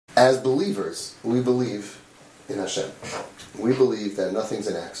As believers, we believe in Hashem. We believe that nothing's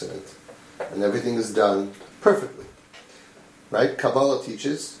an accident and everything is done perfectly. Right? Kabbalah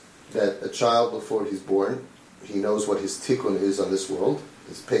teaches that a child before he's born, he knows what his tikkun is on this world,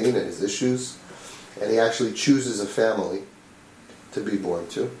 his pain and his issues, and he actually chooses a family to be born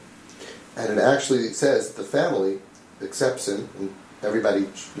to. And it actually says that the family accepts him, and everybody,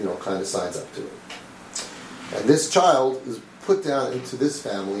 kind of signs up to it. And this child is put down into this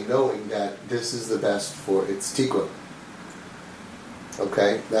family knowing that this is the best for its tikkun.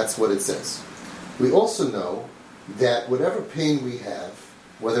 Okay? That's what it says. We also know that whatever pain we have,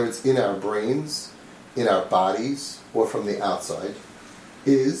 whether it's in our brains, in our bodies, or from the outside,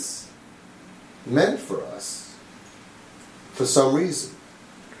 is meant for us for some reason.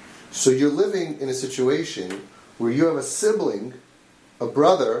 So you're living in a situation where you have a sibling, a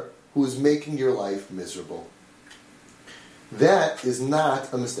brother, who is making your life miserable. That is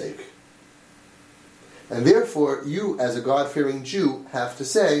not a mistake. And therefore, you, as a God-fearing Jew, have to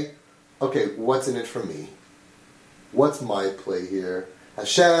say, okay, what's in it for me? What's my play here?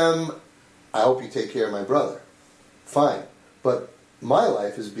 Hashem, I hope you take care of my brother. Fine. But my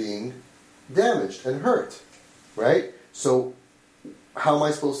life is being damaged and hurt. Right? So, how am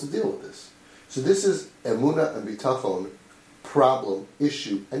I supposed to deal with this? So this is emunah and bitachon, problem,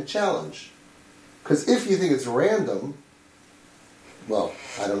 issue, and challenge. Because if you think it's random, well,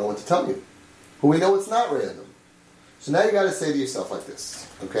 I don't know what to tell you. But we know it's not random. So now you got to say to yourself like this,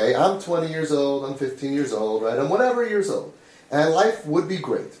 okay? I'm 20 years old, I'm 15 years old, right? I'm whatever years old. And life would be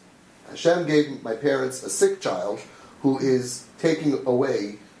great. Hashem gave my parents a sick child who is taking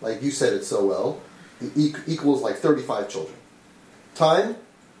away, like you said it so well, equals like 35 children. Time,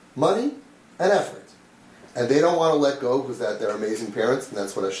 money, and effort. And they don't want to let go because they're amazing parents, and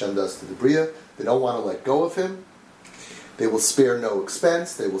that's what Hashem does to the Bria. They don't want to let go of him. They will spare no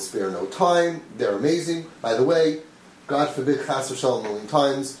expense. They will spare no time. They're amazing. By the way, God forbid, chas v'shalom, a million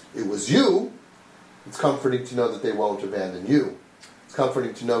times, it was you. It's comforting to know that they won't abandon you. It's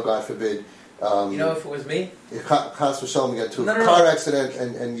comforting to know, God forbid, if it was me? If chas v'shalom, you get into a car accident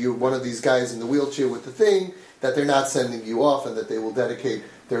and you're one of these guys in the wheelchair with the thing, that they're not sending you off and that they will dedicate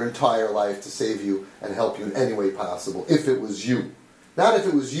their entire life to save you and help you in any way possible, if it was you. Not if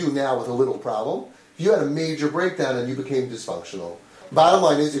it was you now with a little problem. If you had a major breakdown and you became dysfunctional. Bottom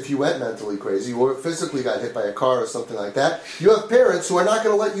line is, if you went mentally crazy or physically got hit by a car or something like that, you have parents who are not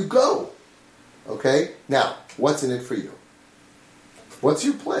going to let you go. Okay? Now, what's in it for you? What's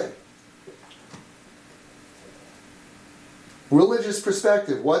your play? Religious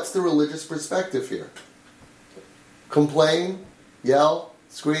perspective. What's the religious perspective here? Complain, yell,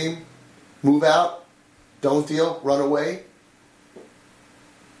 scream, move out, don't deal, run away.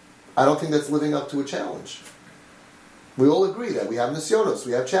 I don't think that's living up to a challenge. We all agree that we have nisyonos,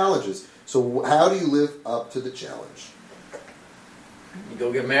 we have challenges. So how do you live up to the challenge? You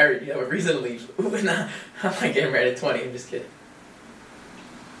go get married, you have a reason to leave. I'm not getting married at 20, I'm just kidding.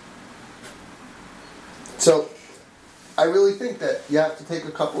 So, I really think that you have to take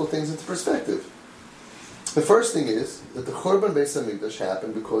a couple of things into perspective. The first thing is that the Churban Beis Hamikdash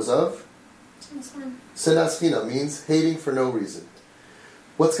happened because of Sinas China, means hating for no reason.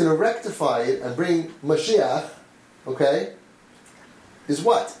 What's going to rectify it and bring Mashiach, okay, is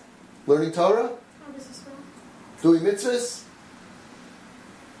what? Learning Torah? Doing mitzvahs?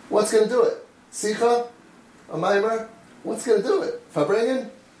 What's going to do it? Sicha? A Maimer? What's going to do it? Farbrengen?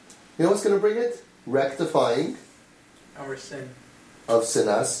 You know what's going to bring it? Rectifying our sin of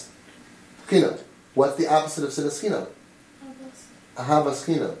Sinas China. What's the opposite of Sinas China? Ahavas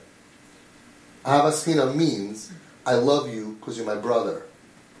China. Ahavas China means I love you because you're my brother.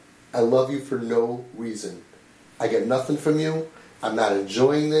 I love you for no reason. I get nothing from you. I'm not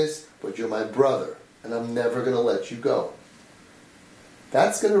enjoying this, but you're my brother, and I'm never going to let you go.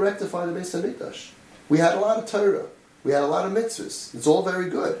 That's going to rectify the Beis Hamikdash. We had a lot of Torah. We had a lot of mitzvahs. It's all very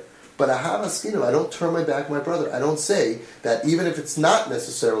good. But Ahavas China, I don't turn my back on my brother. I don't say that even if it's not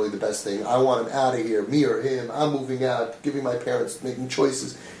necessarily the best thing, I want him out of here, me or him, I'm moving out, giving my parents, making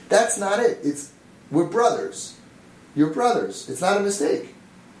choices. That's not it. We're brothers. You're brothers. It's not a mistake.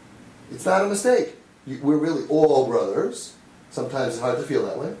 It's not a mistake. We're really all brothers. Sometimes it's hard to feel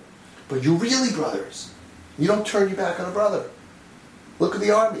that way. But you're really brothers. You don't turn your back on a brother. Look at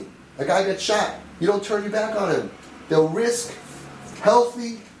the army. A guy gets shot. You don't turn your back on him. They'll risk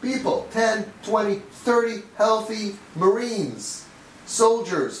healthy people, 10, 20, 30 healthy Marines,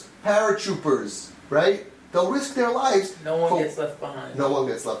 soldiers, paratroopers, right? They'll risk their lives. No one gets left behind. No one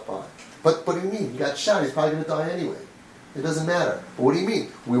gets left behind. But what do you mean? He got shot. He's probably going to die anyway. It doesn't matter. But what do you mean?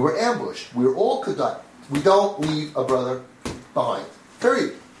 We were ambushed. We all could die. We don't leave a brother behind.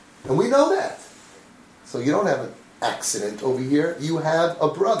 Period. And we know that. So you don't have an accident over here. You have a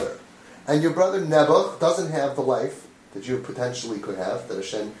brother. And your brother Nebuch doesn't have the life that you potentially could have, that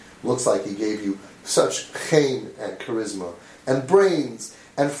Hashem looks like He gave you such chen and charisma and brains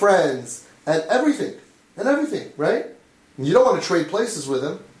and friends and everything, right? And you don't want to trade places with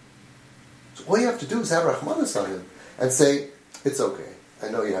him. So all you have to do is have Rahmanas on him and say, it's okay. I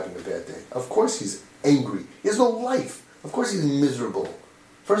know you're having a bad day. Of course he's angry. He has no life. Of course he's miserable.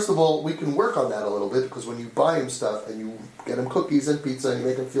 First of all, we can work on that a little bit, because when you buy him stuff and you get him cookies and pizza and you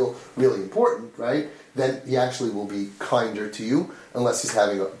make him feel really important, right, then he actually will be kinder to you, unless he's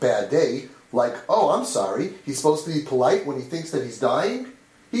having a bad day. Like, oh, I'm sorry, he's supposed to be polite when he thinks that he's dying?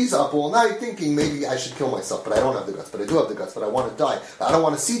 He's up all night thinking maybe I should kill myself, but I don't have the guts. But I do have the guts, but I want to die. I don't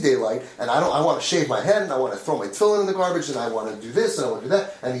want to see daylight, and I want to shave my head, and I want to throw my tefillin in the garbage, and I want to do this, and I want to do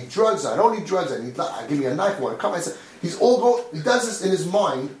that. I need drugs, and I don't need drugs. Give me a knife, I want to cut myself. He does this in his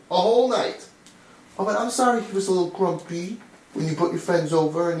mind a whole night. Oh, but I'm sorry he was a little grumpy when you put your friends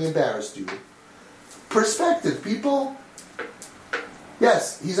over and he embarrassed you. Perspective, people.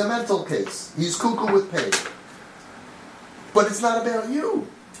 Yes, he's a mental case. He's cuckoo with pain. But it's not about you.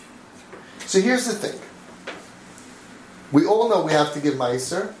 So here's the thing. We all know we have to give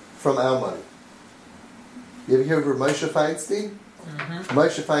Meiser from our money. You ever hear of Moshe Feinstein? Mm-hmm.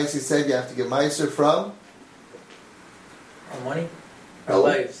 Moshe Feinstein said you have to give Meiser from? Our money? Our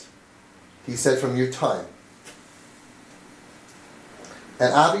lives. He said from your time.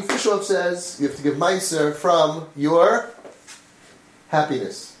 And Avi Fishlov says you have to give Meiser from your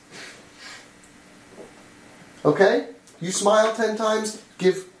happiness. Okay? You smile 10 times,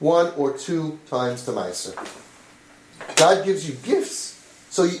 give 1 or 2 times to Meiser. God gives you gifts.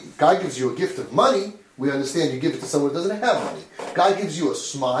 So God gives you a gift of money. We understand you give it to someone who doesn't have money. God gives you a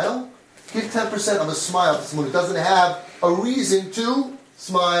smile. Give 10% of a smile to someone who doesn't have a reason to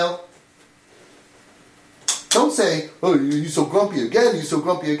smile. Don't say, oh, you're so grumpy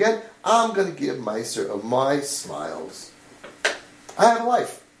again. I'm going to give Meiser of my smiles. I have a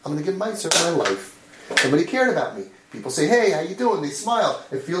life. I'm going to give Meiser of my life. Somebody cared about me. People say, hey, how you doing? They smile.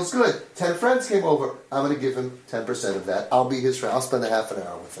 It feels good. 10 friends came over. I'm going to give him 10% of that. I'll be his friend. I'll spend a half an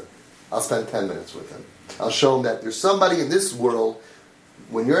hour with him. I'll spend 10 minutes with him. I'll show him that there's somebody in this world,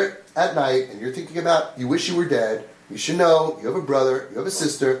 when you're at night and you're thinking about, you wish you were dead, you should know you have a brother, you have a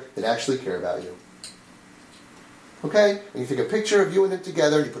sister that actually care about you. Okay? And you take a picture of you and him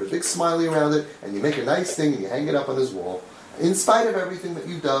together, and you put a big smiley around it, and you make a nice thing, and you hang it up on his wall. In spite of everything that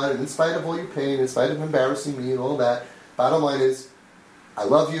you've done, and in spite of all your pain, in spite of embarrassing me and all that, bottom line is, I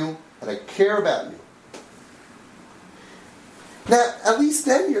love you, and I care about you. Now, at least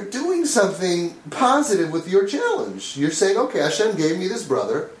then you're doing something positive with your challenge. You're saying, okay, Hashem gave me this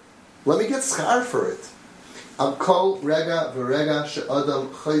brother, let me get schar for it. Al kol rega v'rega she'adam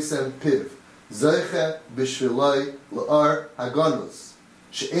chaysem piv, zeiche b'shviloi l'ar haganus,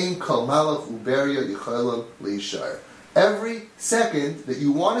 she'ein kol malach uberia yicholam leishar. Every second that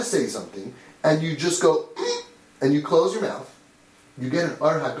you want to say something, and you just go, and you close your mouth, you get an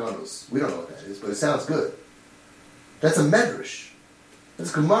ar haganus. We don't know what that is, but it sounds good. That's a medrash.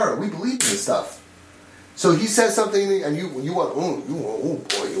 That's Gemara. We believe in this stuff. So he says something, and you want,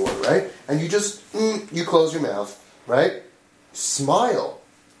 right? And you just, you close your mouth, right? Smile.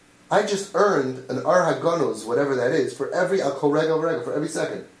 I just earned an ar haganus, whatever that is, for every for every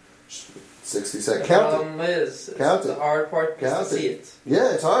second. 60 seconds. Count it. It's the hard part is to see it.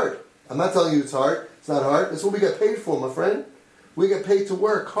 Yeah, it's hard. I'm not telling you it's hard. It's not hard. It's what we get paid for, my friend. We get paid to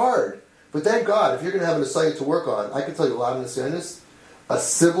work hard. But thank God, if you're going to have an assignment to work on, I can tell you a lot of this. A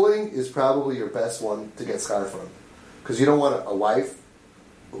sibling is probably your best one to get schar from. Because you don't want a wife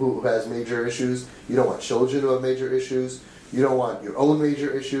who has major issues. You don't want children who have major issues. You don't want your own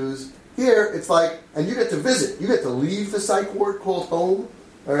major issues. Here, it's like, and you get to visit. You get to leave the psych ward called home,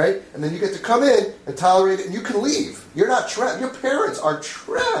 all right? And then you get to come in and tolerate it, and you can leave. You're not trapped. Your parents are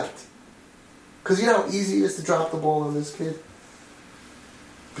trapped. Because you know how easy it is to drop the ball on this kid?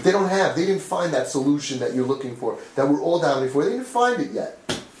 But they didn't find that solution that you're looking for, that we're all down before. They didn't find it yet.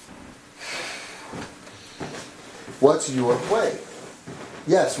 What's your play?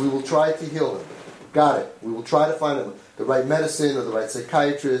 Yes, we will try to heal him. Got it. We will try to find him the right medicine, or the right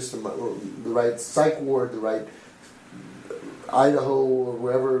psychiatrist, or the right psych ward, the right Idaho, or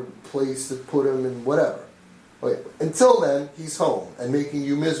wherever place to put him in, whatever. Okay. Until then, he's home and making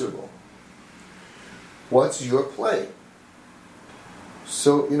you miserable. What's your play?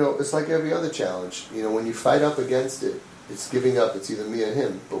 So, it's like every other challenge. When you fight up against it, it's giving up. It's either me or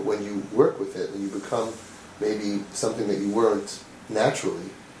him. But when you work with it and you become maybe something that you weren't naturally,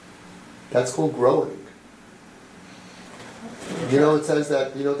 that's called growing. You know it says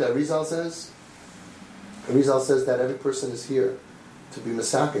that. You know what that Rizal says? Rizal says that every person is here to be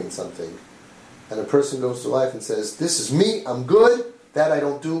masaking something, and a person goes through life and says, "This is me. I'm good. That I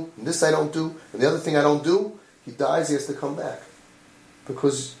don't do, and this I don't do, and the other thing I don't do." He dies. He has to come back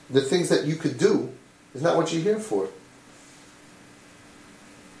because the things that you could do is not what you're here for.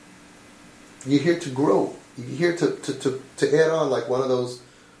 You're here to grow. You're here to add on, like one of those.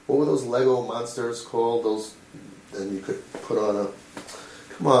 What were those Lego monsters called? Those. Then you could put on a.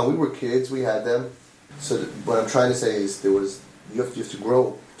 Come on, we were kids. We had them. So what I'm trying to say is you have to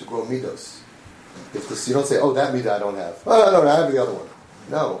grow midos. You don't say, "Oh, that midah I don't have." Oh, no, I have the other one.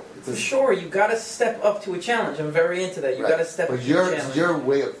 No. For sure, you got to step up to a challenge. I'm very into that. You got to step up to a challenge. Your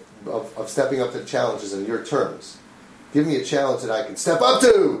way of stepping up to the challenges in your terms. Give me a challenge that I can step up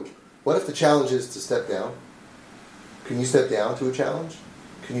to. What if the challenge is to step down? Can you step down to a challenge?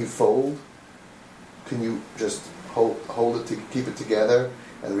 Can you fold? Can you just hold it to keep it together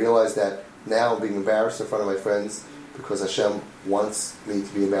and realize that now I'm being embarrassed in front of my friends because Hashem wants me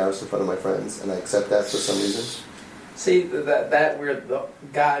to be embarrassed in front of my friends, and I accept that for some reason? See that where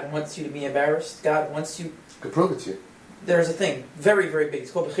God wants you to be embarrassed. God wants you. I could prove it to you. There's a thing very, very big.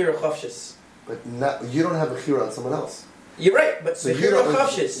 It's called bechira chavshis. But you don't have bechira on someone else. You're right, but so bechira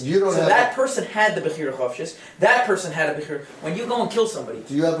chavshis. So that person had the bechira chavshis. That person had a bechira. When you go and kill somebody,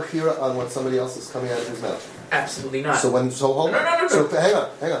 do you have bechira on what somebody else is coming out of his mouth? Absolutely not. So hold on. No. So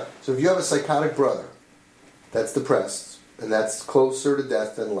hang on. So if you have a psychotic brother that's depressed and that's closer to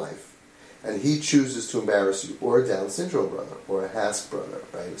death than life, and he chooses to embarrass you, or a Down syndrome brother, or a HASC brother,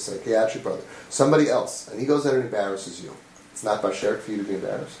 right, a psychiatric brother, somebody else, and he goes out and embarrasses you, it's not bashert for you to be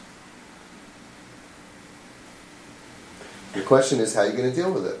embarrassed. The question is, how are you going to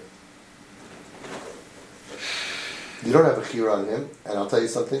deal with it? You don't have a chira on him, and I'll tell you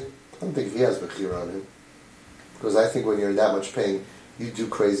something, I don't think he has a chira on him. Because I think when you're in that much pain, you do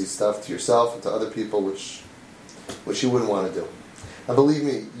crazy stuff to yourself and to other people which you wouldn't want to do. And believe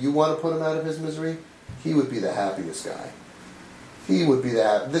me, you want to put him out of his misery, he would be the happiest guy. He would be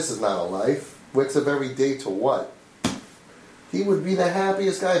this is not a life. Wakes up every day to what? He would be the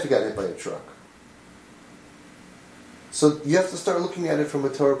happiest guy if he got hit by a truck. So you have to start looking at it from a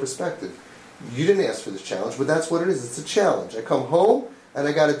Torah perspective. You didn't ask for this challenge, but that's what it is. It's a challenge. I come home and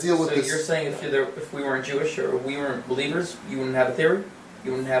I got to deal with this. So you're saying if we weren't Jewish or we weren't believers, you wouldn't have a theory?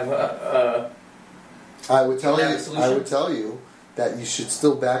 You wouldn't have I would tell you that you should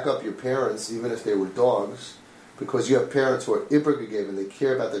still back up your parents, even if they were dogs, because you have parents who are ibragagiv and they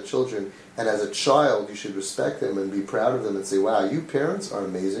care about their children. And as a child, you should respect them and be proud of them and say, "Wow, you parents are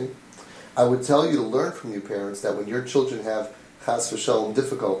amazing." I would tell you to learn from you parents that when your children have chas v'shalom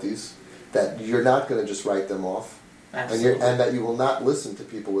difficulties, that you're not going to just write them off. Absolutely. And that you will not listen to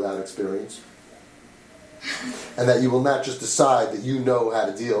people without experience. And that you will not just decide that you know how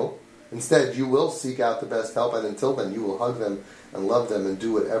to deal. Instead, you will seek out the best help, and until then, you will hug them and love them and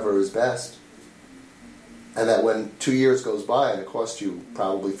do whatever is best. And that when 2 years goes by and it costs you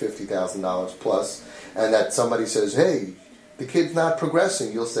probably $50,000 plus, and that somebody says, "Hey, the kid's not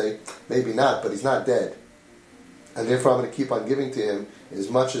progressing," you'll say, "Maybe not, but he's not dead. And therefore I'm going to keep on giving to him as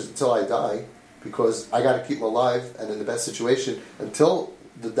much as until I die, because I got to keep him alive and in the best situation until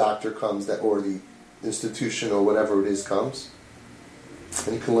the doctor comes or the institution or whatever it is comes."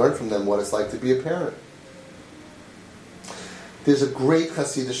 And you can learn from them what it's like to be a parent. There's a great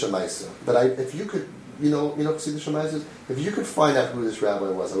Hasidic Shemaisa, but if you could, Hasidic Shemaisa, if you could find out who this rabbi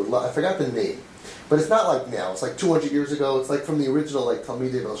was, I forgot the name, but it's not like now. It's like 200 years ago. It's like from the original, like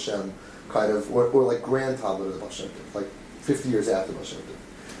Talmidei Baal Shem, kind of, or like Grand Talmud of the Baal Shem Tov, like 50 years after Baal Shem Tov.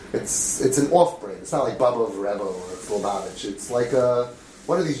 It's an off-brand. It's not like Baba of Rebbe or Slobodich. It's like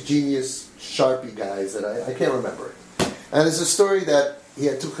one of these genius Sharpie guys that I can't remember it. And there's a story that he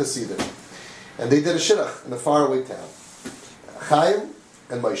had two Hasidim, and they did a shidduch in a faraway town. Chaim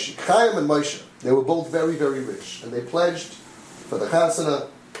and Moshe. Chaim and Moshe, they were both very, very rich, and they pledged for the chasana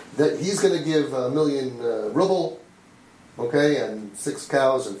that he's going to give 1,000,000 ruble, okay, and 6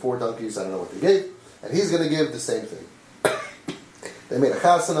 cows and 4 donkeys, I don't know what they gave, and he's going to give the same thing. They made a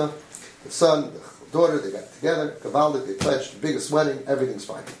chasana, the son, the daughter, they got together, kavaldik, they pledged the biggest wedding, everything's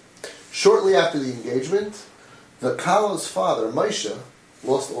fine. Shortly after the engagement, the Kalo's father, Moshe,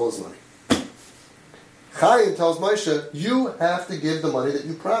 lost all his money. Chaim tells Moshe, "You have to give the money that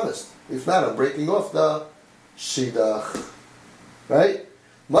you promised. If not, I'm breaking off the shidduch." Right?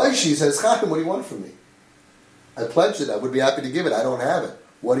 Moshe says, "Chaim, what do you want from me? I pledged it. I would be happy to give it. I don't have it.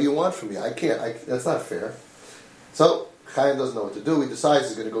 What do you want from me? I can't. That's not fair." So Chaim doesn't know what to do. He decides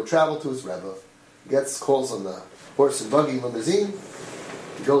he's going to go travel to his Rebbe. Calls on the horse and buggy limousine.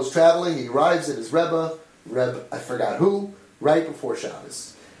 He goes traveling. He arrives at his Rebbe. I forgot who. right before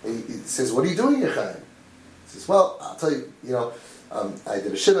Shabbos. And he says, "What are you doing, Yechaim?" He says, "Well, I'll tell you, I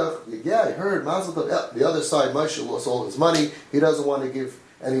did a shidduch. Yeah, I heard, Mazel Tov. Yeah, the other side, Moshe lost all his money. He doesn't want to give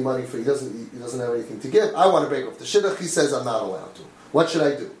any money he doesn't have anything to give. I want to break off the shidduch. He says I'm not allowed to. What should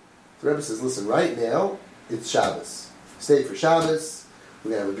I do?" The Rebbe says, "Listen, right now, it's Shabbos. Stay for Shabbos.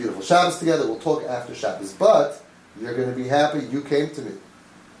 We're going to have a beautiful Shabbos together. We'll talk after Shabbos. But you're going to be happy you came to me."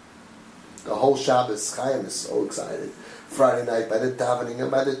 The whole Shabbos, Chaim is so excited. Friday night, by the davening,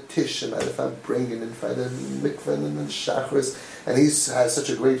 and by the tish, and by the farbringen, and by the mikveh, and the shachris. And he has such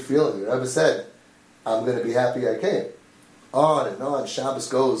a great feeling. The Rebbe said, "I'm going to be happy I came." On and on, Shabbos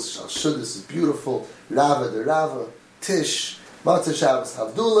goes. Shal this is beautiful. Rava, the Rava, Tish, Matzah Shabbos,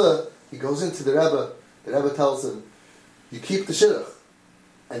 Havdullah. He goes into the Rebbe. The Rebbe tells him, "You keep the shidduch,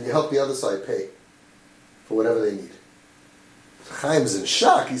 and you help the other side pay for whatever they need." Chaim's in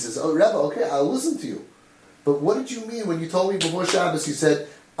shock. He says, "Oh, Rebbe, okay, I'll listen to you. But what did you mean when you told me before Shabbos, you said,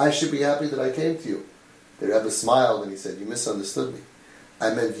 I should be happy that I came to you?" The Rebbe smiled and he said, "You misunderstood me.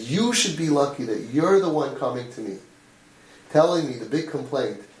 I meant you should be lucky that you're the one coming to me, telling me the big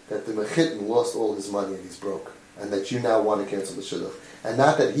complaint that the Mechitin lost all his money and he's broke, and that you now want to cancel the shidduch. And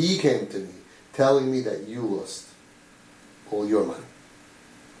not that he came to me, telling me that you lost all your money."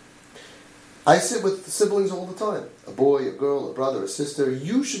 I sit with siblings all the time. A boy, a girl, a brother, a sister.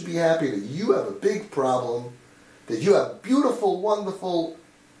 You should be happy that you have a big problem, that you have beautiful, wonderful,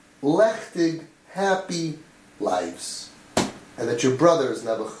 lechtig, happy lives, and that your brother is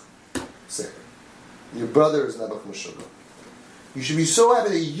Nebuch Sefer. Your brother is Nebuch Meshuggah. You should be so happy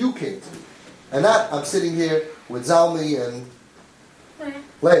that you came to me. And not, I'm sitting here with Zalmi and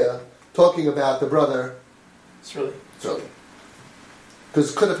Leah talking about the brother. It's really.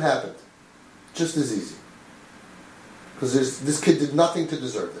 Because it could have happened. Just as easy. Because this kid did nothing to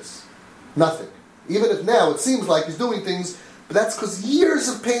deserve this. Nothing. Even if now it seems like he's doing things, but that's because years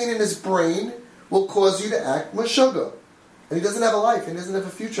of pain in his brain will cause you to act Meshuggah. And he doesn't have a life. He doesn't have a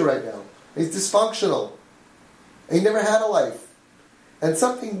future right now. He's dysfunctional. And he never had a life. And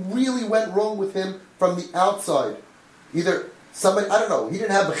something really went wrong with him from the outside. Either somebody, I don't know, he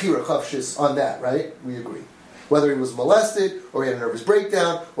didn't have Bechira Chavshis on that, right? We agree. Whether he was molested, or he had a nervous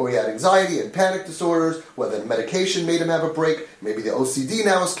breakdown, or he had anxiety and panic disorders, whether the medication made him have a break, maybe the OCD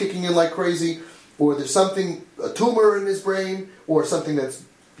now is kicking in like crazy, or there's something, a tumor in his brain, or something that's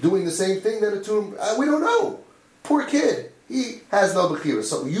doing the same thing that a tumor, we don't know. Poor kid. He has no Bechira.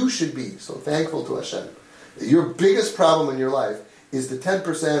 So you should be so thankful to Hashem. Your biggest problem in your life is the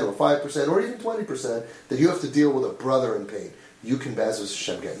 10% or 5% or even 20% that you have to deal with a brother in pain. You can, Be'ezus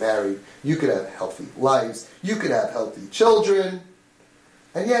Hashem, get married. You could have healthy lives. You could have healthy children.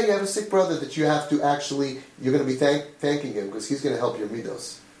 And yeah, you have a sick brother that you have to actually, you're going to be thanking him because he's going to help your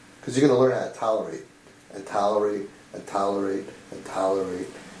midos. Because you're going to learn how to tolerate. And tolerate, and tolerate, and tolerate.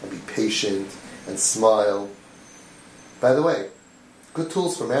 And be patient, and smile. By the way, good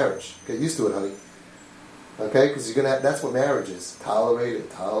tools for marriage. Get used to it, honey. Okay? Because you're going to have, that's what marriage is. Tolerate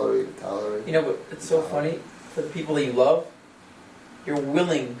and tolerate and tolerate. You know, but it's so funny. For the people that you love, you're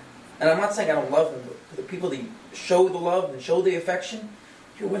willing, and I'm not saying I don't love them, but for the people that you show the love and show the affection,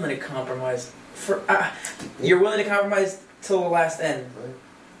 you're willing to compromise. You're willing to compromise till the last end. Right.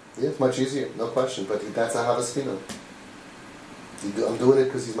 Yeah, it's much easier, no question. But that's a Havas Chinam. I'm doing it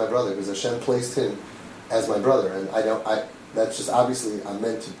because he's my brother, because Hashem placed him as my brother, and that's just obviously I'm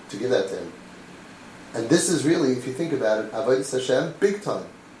meant to give that to him. And this is really, if you think about it, Avodas Hashem, big time.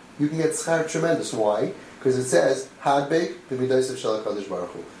 You can get schar tremendous. Why? Because it says Hadbek b'midasav shel HaKadosh Baruch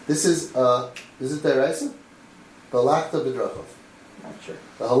Hu. This is Deraisa? The Halachta b'drachav. Not sure.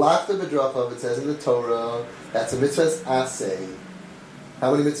 The Halachta b'drachav, it says in the Torah, that's a mitzvahs asay.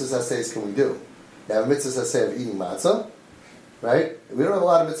 How many mitzvahs asays can we do? You have a mitzvahs asay of eating matzah, right? We don't have a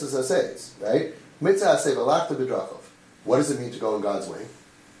lot of mitzvahs asays, right? Mitzvah asay v'halachta b'drachav. What does it mean to go in God's way?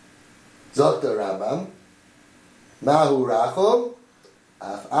 Zot the Rambam, Mahu Rachum,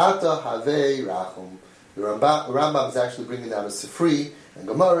 Af'ata Havei Rachum. The Rambam is actually bringing down a Sifri and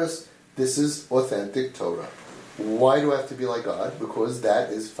Gemaras. This is authentic Torah. Why do I have to be like God? Because that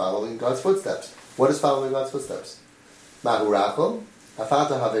is following God's footsteps. What is following God's footsteps? Mahu Rachum,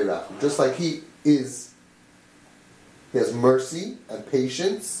 Af'ata Havei Rachum. Just like He has mercy and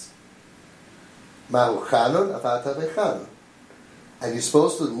patience. Mahu Chanun, Af'ata Havei Chanun. And you're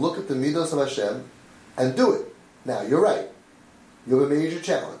supposed to look at the midos of Hashem and do it. Now, you're right. You have a major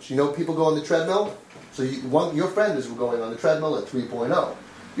challenge. You know, people go on the treadmill. So your friend is going on the treadmill at 3.0.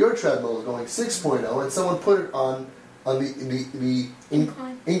 Your treadmill is going 6.0, and someone put it on the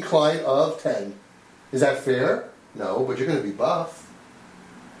incline of 10. Is that fair? No, but you're going to be buff.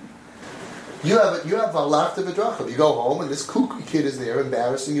 You have a lot of adrachim. You go home and this kooky kid is there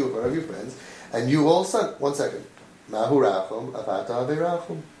embarrassing you in front of your friends, and you all of a sudden, 1 second, Mahu rachum, afata ave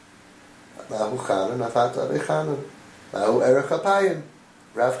rachum. Mahu chanan, afata ave chanan. Mahu erech apayim,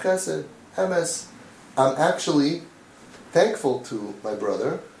 rav chesed, emes. I'm actually thankful to my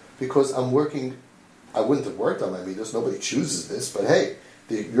brother because I'm working. I wouldn't have worked on my midas. Nobody chooses this, but hey,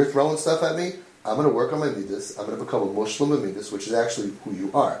 you're throwing stuff at me. I'm going to work on my midas. I'm going to become a Muslim of midas, which is actually who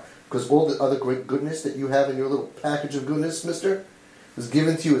you are. Because all the other great goodness that you have in your little package of goodness, mister, was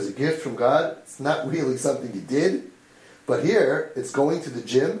given to you as a gift from God. It's not really something you did. But here, it's going to the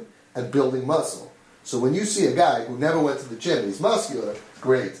gym and building muscle. So when you see a guy who never went to the gym, he's muscular,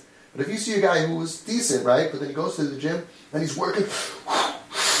 great. But if you see a guy who was decent, right, but then he goes to the gym and he's working,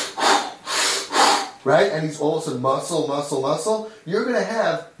 right, and he's all of a sudden muscle, you're going to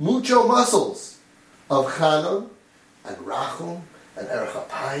have mucho muscles of Chanon and Rachum and Erech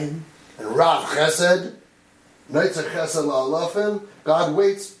Apayim and Rav Chesed, Neitzer Chesed La'alafim. God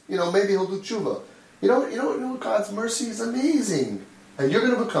waits, maybe he'll do tshuva. You know, God's mercy is amazing. And you're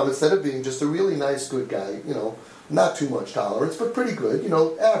going to become, instead of being just a really nice, good guy, not too much tolerance, but pretty good,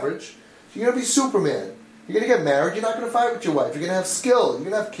 average, you're going to be Superman. You're going to get married, you're not going to fight with your wife, you're going to have skill, you're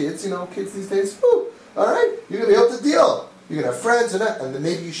going to have kids, kids these days, woo, all right? You're going to be able to deal. You're going to have friends, and then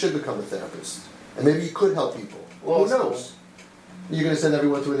maybe you should become a therapist. And maybe you could help people. Who knows? You're going to send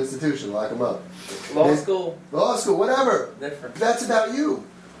everyone to an institution, lock them up. Law school, whatever. Different. That's about you.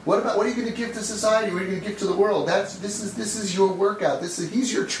 What are you going to give to society? What are you going to give to the world? This is your workout.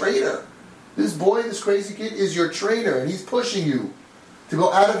 He's your trainer. This boy, this crazy kid, is your trainer, and he's pushing you to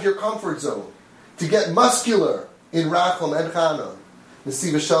go out of your comfort zone, to get muscular in Rachum and Chanon.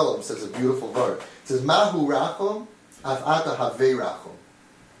 Nesiva Shalom says a beautiful word. It says, Mahu Rachum, Af'ata Have Rachum.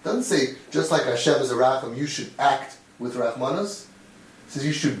 It doesn't say, just like Hashem is a Rachum, you should act with Rachmanas. It says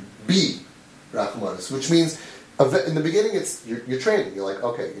you should be Rachmanas, which means, in the beginning, it's you're training. You're like,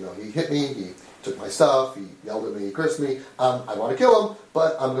 okay, he hit me, he took my stuff, he yelled at me, he cursed me. I want to kill him,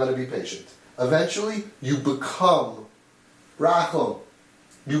 but I'm going to be patient. Eventually, you become Rachum.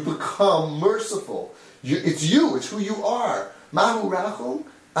 You become merciful. It's who you are. Mahu Rachum,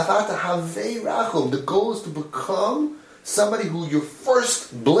 Avata Have Rachum. The goal is to become somebody who your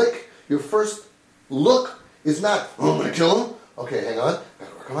first blick, your first look is not, I'm going to kill him. Okay, hang on.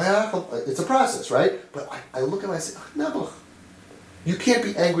 It's a process, right? But I look at him and I say, Nebuch. You can't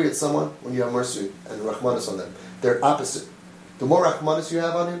be angry at someone when you have mercy and Rahmanas on them. They're opposite. The more Rahmanas you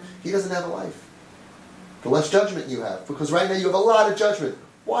have on him, he doesn't have a life. The less judgment you have. Because right now you have a lot of judgment.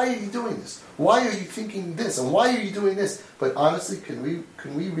 Why are you doing this? Why are you thinking this? And why are you doing this? But honestly, can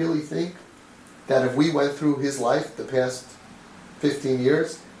we really think that if we went through his life the past 15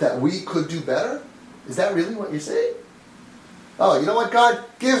 years, that we could do better? Is that really what you're saying? Oh, you know what, God?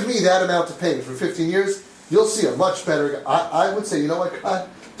 Give me that amount of payment for 15 years. You'll see a much better... I would say, you know what, God?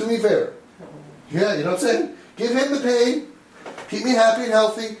 Do me a favor. Yeah, you know what I'm saying? Give him the pain. Keep me happy and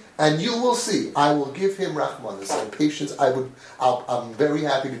healthy. And you will see. I will give him Rahmanas and patience. I'm very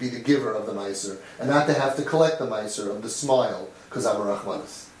happy to be the giver of the Meiser. And not to have to collect the Meiser of the smile. Because I'm a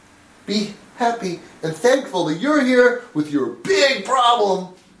Rahmanas. Be happy and thankful that you're here with your big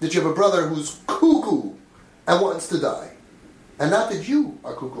problem. That you have a brother who's cuckoo and wants to die. And not that you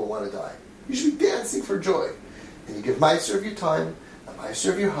are cuckoo and want to die. You should be dancing for joy. And you give Meiser of your time, a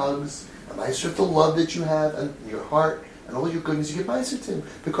Meiser of your hugs, a Meiser of the love that you have and your heart, and all your goodness. You give Meiser to him.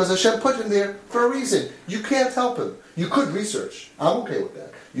 Because Hashem put him there for a reason. You can't help him. You could research. I'm okay with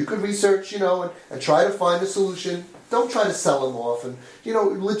that. You could research, and try to find a solution. Don't try to sell him off. And,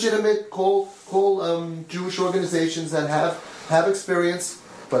 legitimate, call Jewish organizations that have experience.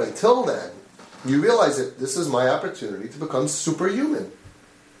 But until then, you realize that this is my opportunity to become superhuman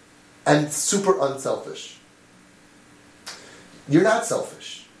and super unselfish. You're not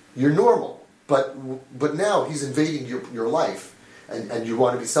selfish. You're normal. But now he's invading your life, and you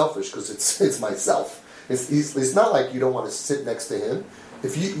want to be selfish because it's myself. It's not like you don't want to sit next to him.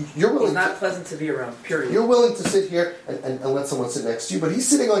 If you're willing, he's not pleasant to be around. Period. You're willing to sit here and let someone sit next to you, but he's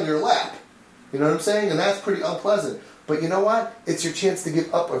sitting on your lap. You know what I'm saying? And that's pretty unpleasant. But you know what? It's your chance to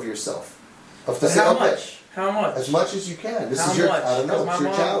give up of yourself. How much? How much? As much as you can. This How is your, much? I don't know, it's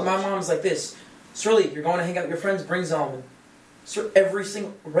your challenge. My mom's like this. Surely, you're going to hang out with your friends, bring Zalman. Sir,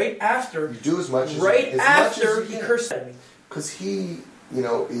 right after. You do as much as right as after much as he cursed at me. Because he,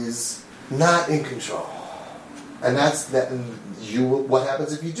 is not in control. And that's that. And what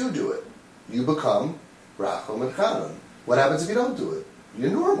happens if you do it? You become Rachum and Chanan. What happens if you don't do it?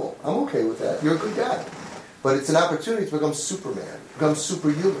 You're normal. I'm okay with that. You're a good guy. But it's an opportunity to become Superman, become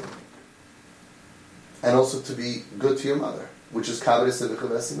superhuman. And also to be good to your mother, which is Kabbalah Sivicha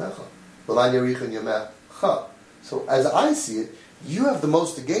Vesimecha. So as I see it, you have the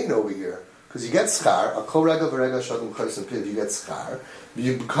most to gain over here. Because you get schar, you get schar,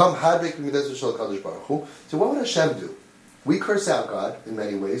 you become hadrik b'midas shel Kadosh Baruch Hu. So what would Hashem do? We curse out God in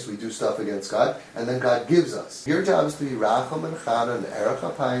many ways. We do stuff against God, and then God gives us. Your job is to be racham and chana and erech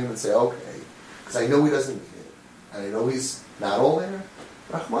hapayim and say, okay, because I know He doesn't need it, and I know He's not all there.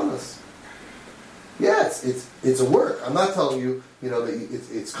 Rachmanos. Yes, it's a work. I'm not telling you, that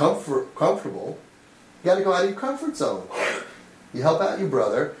it's comfortable. You got to go out of your comfort zone. You help out your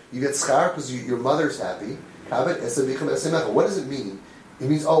brother. You get schar because your mother's happy. What does it mean? It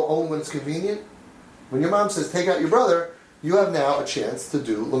means, only when it's convenient? When your mom says, take out your brother, you have now a chance to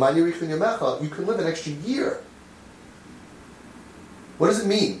do l'man yirichin yamecha. You can live an extra year. What does it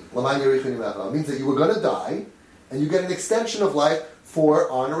mean, l'man yirichin yamecha? It means that you were going to die, and you get an extension of life for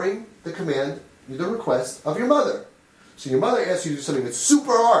honoring the command, the request of your mother. So your mother asks you to do something that's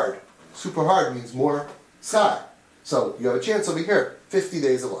super hard. Super hard means more schar. So you have a chance over here, 50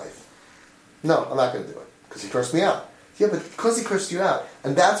 days of life. No, I'm not going to do it, because He cursed me out. Yeah, but because He cursed you out,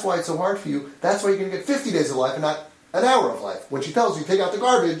 and that's why it's so hard for you, that's why you're going to get 50 days of life and not an hour of life. When she tells you, take out the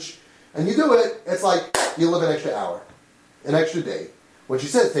garbage, and you do it, it's like you live an extra hour, an extra day. When she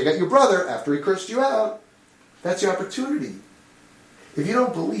says, take out your brother after he cursed you out, that's your opportunity. If you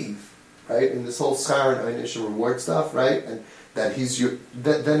don't believe, right, in this whole schar and initial reward stuff, right, and that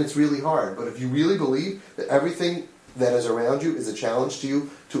then it's really hard. But if you really believe that everything that is around you is a challenge to you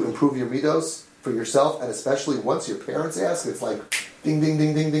to improve your midos for yourself, and especially once your parents ask, it's like ding, ding,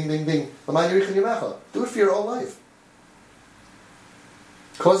 ding, ding, ding, ding, ding. Do it for your own life.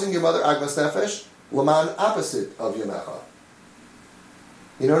 Causing your mother agmas nefesh, laman opposite of yamecha.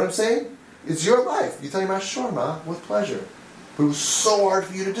 You know what I'm saying? It's your life. You tell your mom, sure, ma, with pleasure. But it was so hard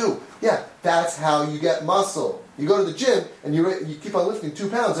for you to do. Yeah, that's how you get muscle. You go to the gym and you keep on lifting 2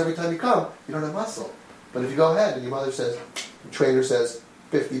 pounds every time you come, you don't have muscle. But if you go ahead and your mother says, the trainer says,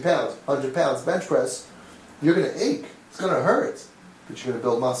 50 pounds, 100 pounds, bench press, you're going to ache. It's going to hurt. But you're going to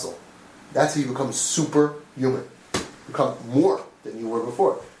build muscle. That's how you become superhuman. You become more than you were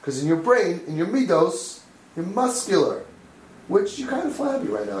before. Because in your brain, in your midos, you're muscular. Which you're kind of flabby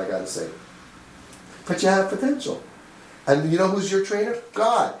right now, I got to say. But you have potential. And you know who's your trainer?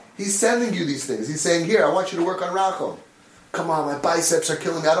 God. He's sending you these things. He's saying, here, I want you to work on rachom. Come on, my biceps are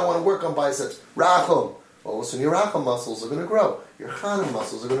killing me. I don't want to work on biceps. Rachom. All of a sudden, your rachom muscles are going to grow. Your chanim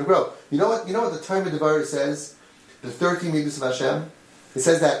muscles are going to grow. You know what the Torah Devar says? The 13 midos of Hashem? It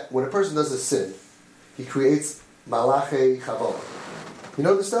says that when a person does a sin, he creates malachei chabala. You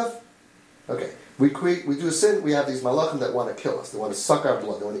know this stuff? Okay. We do a sin, we have these malachim that want to kill us. They want to suck our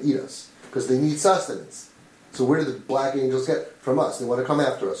blood. They want to eat us. Because they need sustenance. So where do the black angels get? From us. They want to come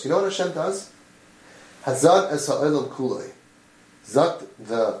after us. You know what Hashem does? Hazad es ha'olam kulei. Zat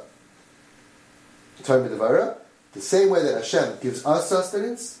the Torah Devara. The same way that Hashem gives us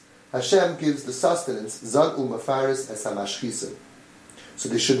sustenance, Hashem gives the sustenance, Zad u'mafaris es ha'mashchisim. So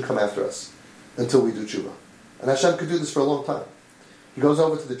they shouldn't come after us until we do tshuva. And Hashem could do this for a long time. He goes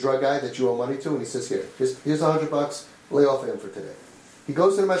over to the drug guy that you owe money to, and he says, here's $100, lay off him for today. He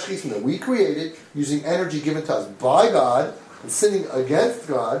goes to the mashchisim that we created using energy given to us by God, and sinning against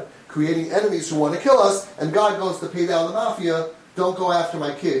God, creating enemies who want to kill us, and God goes to pay down the mafia, don't go after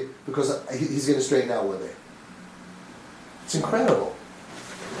my kid, because he's going to straighten out one day. It's incredible.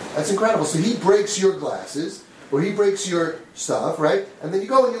 That's incredible. So he breaks your glasses, or he breaks your stuff, right? And then you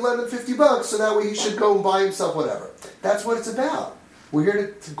go and you lend him $50, so that way he should go and buy himself whatever. That's what it's about. We're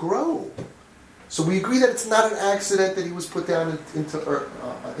here to grow. So we agree that it's not an accident that he was put down into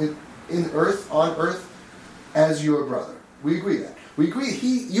earth, on earth, as your brother. We agree that. We agree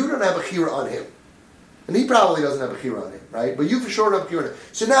you don't have a chira on him. And he probably doesn't have a chira on him, right? But you for sure don't have a chira on him.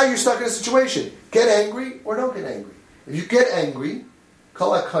 So now you're stuck in a situation. Get angry or don't get angry. If you get angry,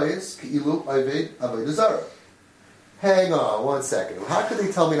 kol hakayis ki'ilu aved avodah zarah. Hang on 1 second. How could they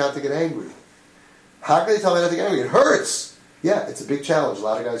tell me not to get angry? How could they tell me not to get angry? It hurts. Yeah, it's a big challenge. A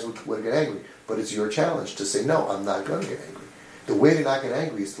lot of guys would get angry. But it's your challenge to say, no, I'm not going to get angry. The way to not get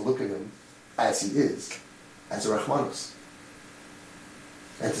angry is to look at him as he is, as a Rachmanus.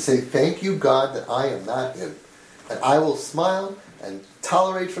 And to say, thank you, God, that I am not him. And I will smile and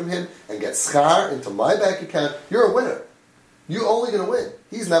tolerate from him and get schar into my bank account. You're a winner. You're only going to win.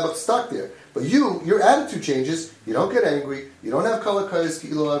 He's never stuck there. But your attitude changes. You don't get angry. You don't have kol hakayis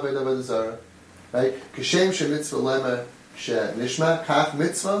ki'ilu aved avodah zarah. Right? Kishem shemitzvah lema nishma kach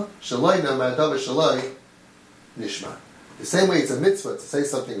mitzvah shalayna ma'adav shalay nishma. The same way it's a mitzvah to say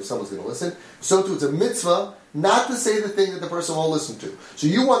something if someone's going to listen, so too it's a mitzvah not to say the thing that the person won't listen to. So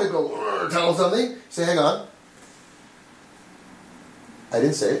you want to go tell them something, say, hang on, I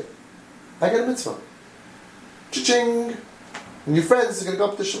didn't say it. I get a mitzvah. Cha-ching! And your friends are going to go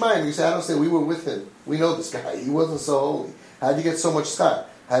up to Shemayim. You say, I don't say we were with him. We know this guy. He wasn't so holy. How'd you get so much schar?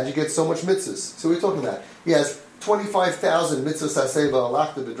 How'd you get so much mitzvahs? So we're talking about. He has 25,000 mitzvahs aseva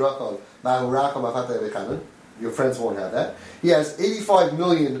alachta b'drachov ma'urakam afatei v'kanan. Your friends won't have that. He has 85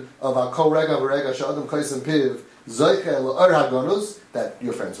 million of kol rega v'rega sh'adam kaisim piv zoiche l'or hagonus that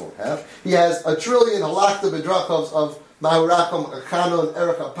your friends won't have. He has 1 trillion halachta b'drachovs of ma'urakam akanon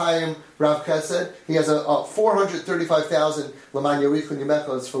erech apayim rav chesed. He has a 435,000 l'man yarichun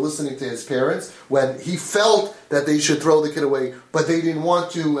yimechos for listening to his parents when he felt that they should throw the kid away, but they didn't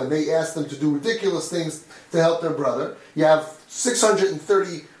want to, and they asked them to do ridiculous things to help their brother. You have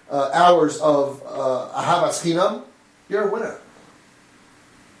 630 hours of ahavas chinam. You're a winner.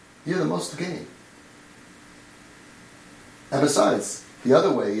 You're the most gain. And besides, the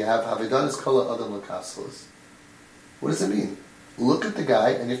other way, you have havidanis kala adam l'kaslos. What does it mean? Look at the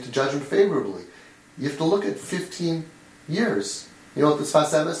guy, and you have to judge him favorably. You have to look at 15 years. You know what the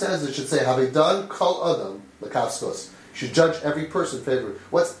Sfas Emes says? It should say, havidan kal adam l'kaslos. You should judge every person favorably.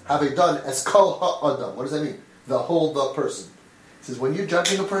 What's havidan as kal ha-adam? What does that mean? The whole the person. It says, when you're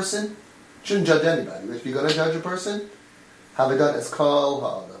judging a person, you shouldn't judge anybody. If you're going to judge a person, havidan as kal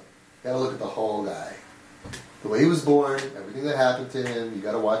ha-adam. You got to look at the whole guy. The way he was born, everything that happened to him, you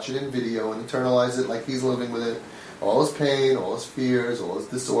got to watch it in video and internalize it like he's living with it. All his pain, all his fears, all his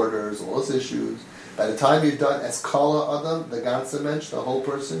disorders, all his issues. By the time you're done as kala adam, the ganze mensch, the whole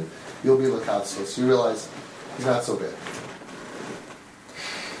person, you'll be l'katzos. You realize he's not so bad.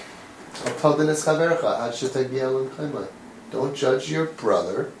 Don't judge your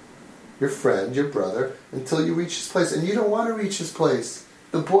brother, your friend, your brother, until you reach his place. And you don't want to reach his place.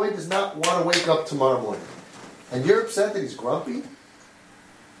 The boy does not want to wake up tomorrow morning. And you're upset that he's grumpy?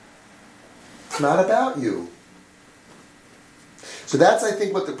 It's not about you. So that's, I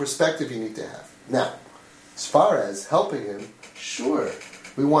think, what the perspective you need to have. Now, as far as helping him, sure,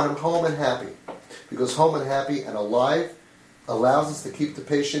 we want him home and happy. Because home and happy and alive allows us to keep the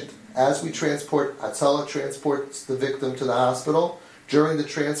patient as we transport. Hatzalah transports the victim to the hospital. During the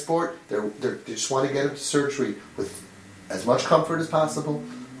transport, they just want to get him to surgery with as much comfort as possible,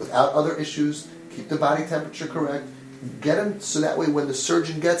 without other issues, keep the body temperature correct, get him so that way when the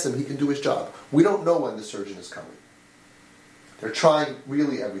surgeon gets him, he can do his job. We don't know when the surgeon is coming. They're trying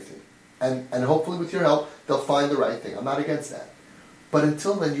really everything. And hopefully with your help, they'll find the right thing. I'm not against that. But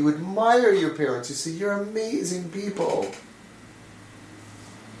until then, you admire your parents. You say, you're amazing people.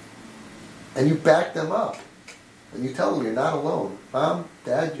 And you back them up. And you tell them you're not alone. Mom,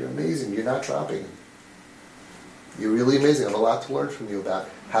 Dad, you're amazing. You're not dropping. You're really amazing. I have a lot to learn from you about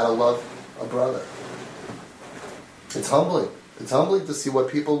how to love a brother. It's humbling. It's humbling to see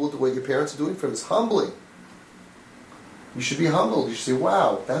what your parents are doing for them. It's humbling. You should be humbled. You should say,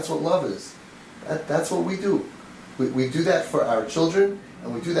 wow, that's what love is. That's what we do. We do that for our children,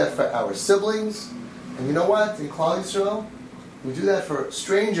 and we do that for our siblings. And you know what? In Klal Yisrael, we do that for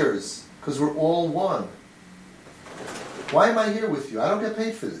strangers, because we're all one. Why am I here with you? I don't get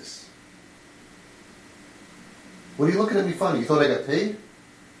paid for this. What are you looking at me funny? You thought I got paid?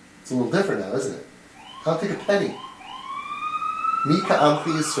 It's a little different now, isn't it? I'll take a penny. Mi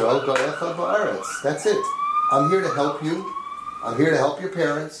ka'amchi Yisrael go'echad va'aretz. That's it. I'm here to help you. I'm here to help your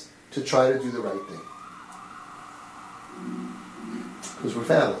parents to try to do the right thing. Because we're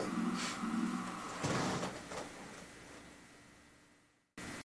family.